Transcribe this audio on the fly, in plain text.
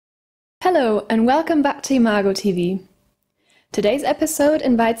Hello and welcome back to IMAGO TV. Today's episode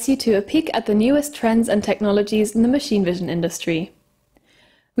invites you to a peek at the newest trends and technologies in the machine vision industry.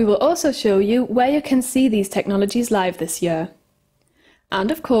 We will also show you where you can see these technologies live this year. And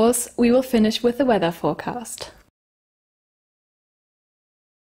of course, we will finish with the weather forecast.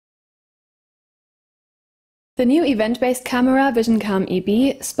 The new event-based camera VisionCam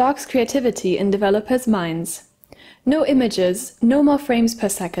EB sparks creativity in developers' minds. No images, no more frames per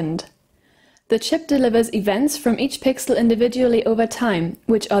second. The chip delivers events from each pixel individually over time,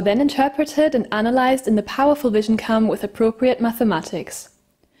 which are then interpreted and analyzed in the powerful VisionCam with appropriate mathematics.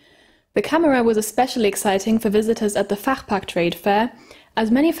 The camera was especially exciting for visitors at the Fachpack trade fair,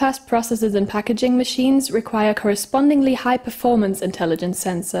 as many fast processors and packaging machines require correspondingly high-performance intelligence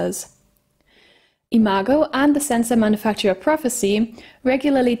sensors. IMAGO and the sensor manufacturer Prophecy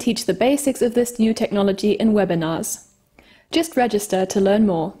regularly teach the basics of this new technology in webinars. Just register to learn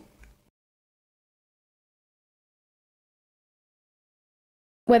more.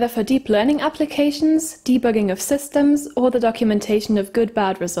 Whether for deep learning applications, debugging of systems, or the documentation of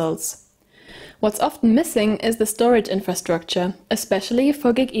good-bad results. What's often missing is the storage infrastructure, especially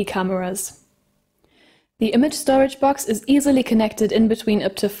for GigE cameras. The image storage box is easily connected in between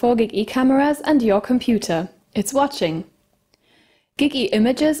up to 4 GigE cameras and your computer. It's watching. GigE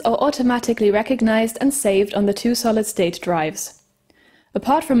images are automatically recognized and saved on the 2 solid-state drives.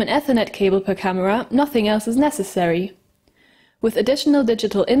 Apart from an Ethernet cable per camera, nothing else is necessary. With additional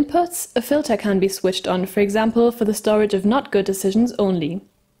digital inputs, a filter can be switched on, for example, for the storage of not good decisions only.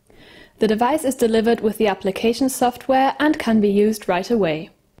 The device is delivered with the application software and can be used right away.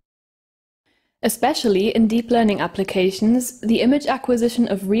 Especially in deep learning applications, the image acquisition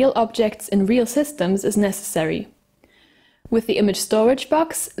of real objects in real systems is necessary. With the image storage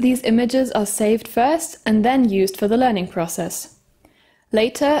box, these images are saved first and then used for the learning process.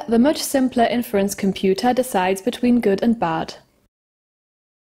 Later, the much simpler inference computer decides between good and bad.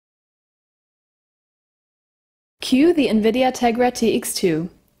 Cue the NVIDIA Tegra TX2.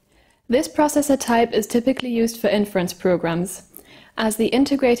 This processor type is typically used for inference programs, as the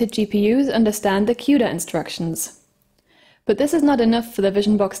integrated GPUs understand the CUDA instructions. But this is not enough for the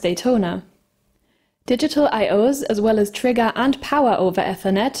VisionBox DAYTONA. Digital I/Os, as well as trigger and power over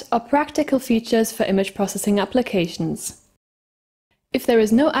Ethernet, are practical features for image processing applications. If there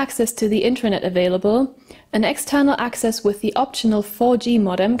is no access to the intranet available, an external access with the optional 4G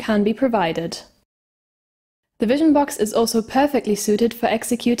modem can be provided. The VisionBox is also perfectly suited for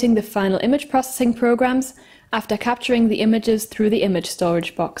executing the final image processing programs after capturing the images through the image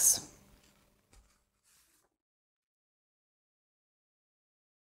storage box.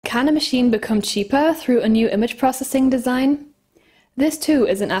 Can a machine become cheaper through a new image processing design? This too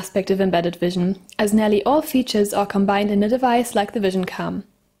is an aspect of embedded vision, as nearly all features are combined in a device like the VisionCam.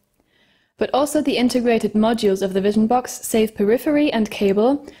 But also the integrated modules of the VisionBox save periphery and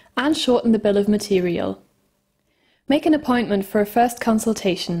cable and shorten the bill of material. Make an appointment for a first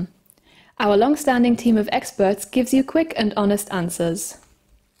consultation. Our long-standing team of experts gives you quick and honest answers.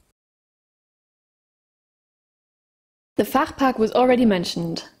 The Fachpack was already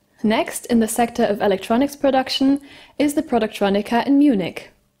mentioned. Next, in the sector of electronics production, is the Productronica in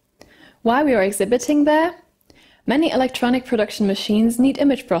Munich. Why we are exhibiting there? Many electronic production machines need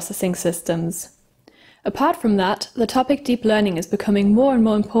image processing systems. Apart from that, the topic deep learning is becoming more and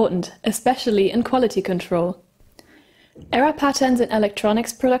more important, especially in quality control. Error patterns in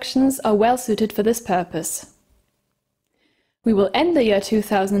electronics productions are well suited for this purpose. We will end the year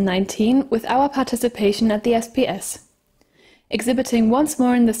 2019 with our participation at the SPS. Exhibiting once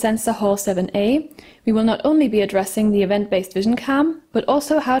more in the Sensor Hall 7A, we will not only be addressing the event-based VisionCam, but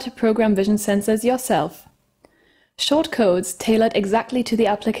also how to program vision sensors yourself. Short codes tailored exactly to the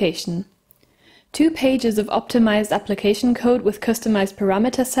application. 2 pages of optimized application code with customized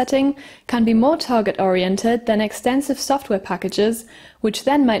parameter setting can be more target-oriented than extensive software packages, which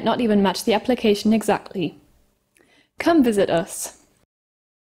then might not even match the application exactly. Come visit us.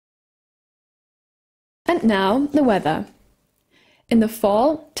 And now, the weather. In the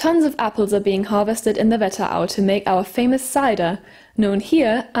fall, tons of apples are being harvested in the Wetterau to make our famous cider, known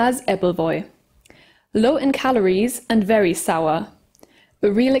here as Äppelwoi. Low in calories and very sour.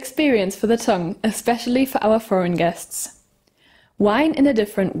 A real experience for the tongue, especially for our foreign guests. Wine in a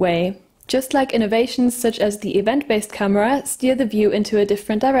different way, just like innovations such as the event-based camera steer the view into a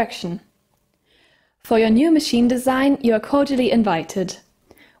different direction. For your new machine design, you are cordially invited,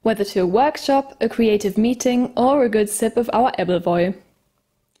 whether to a workshop, a creative meeting, or a good sip of our Äppelwoi.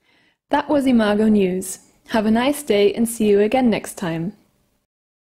 That was IMAGO News. Have a nice day and see you again next time.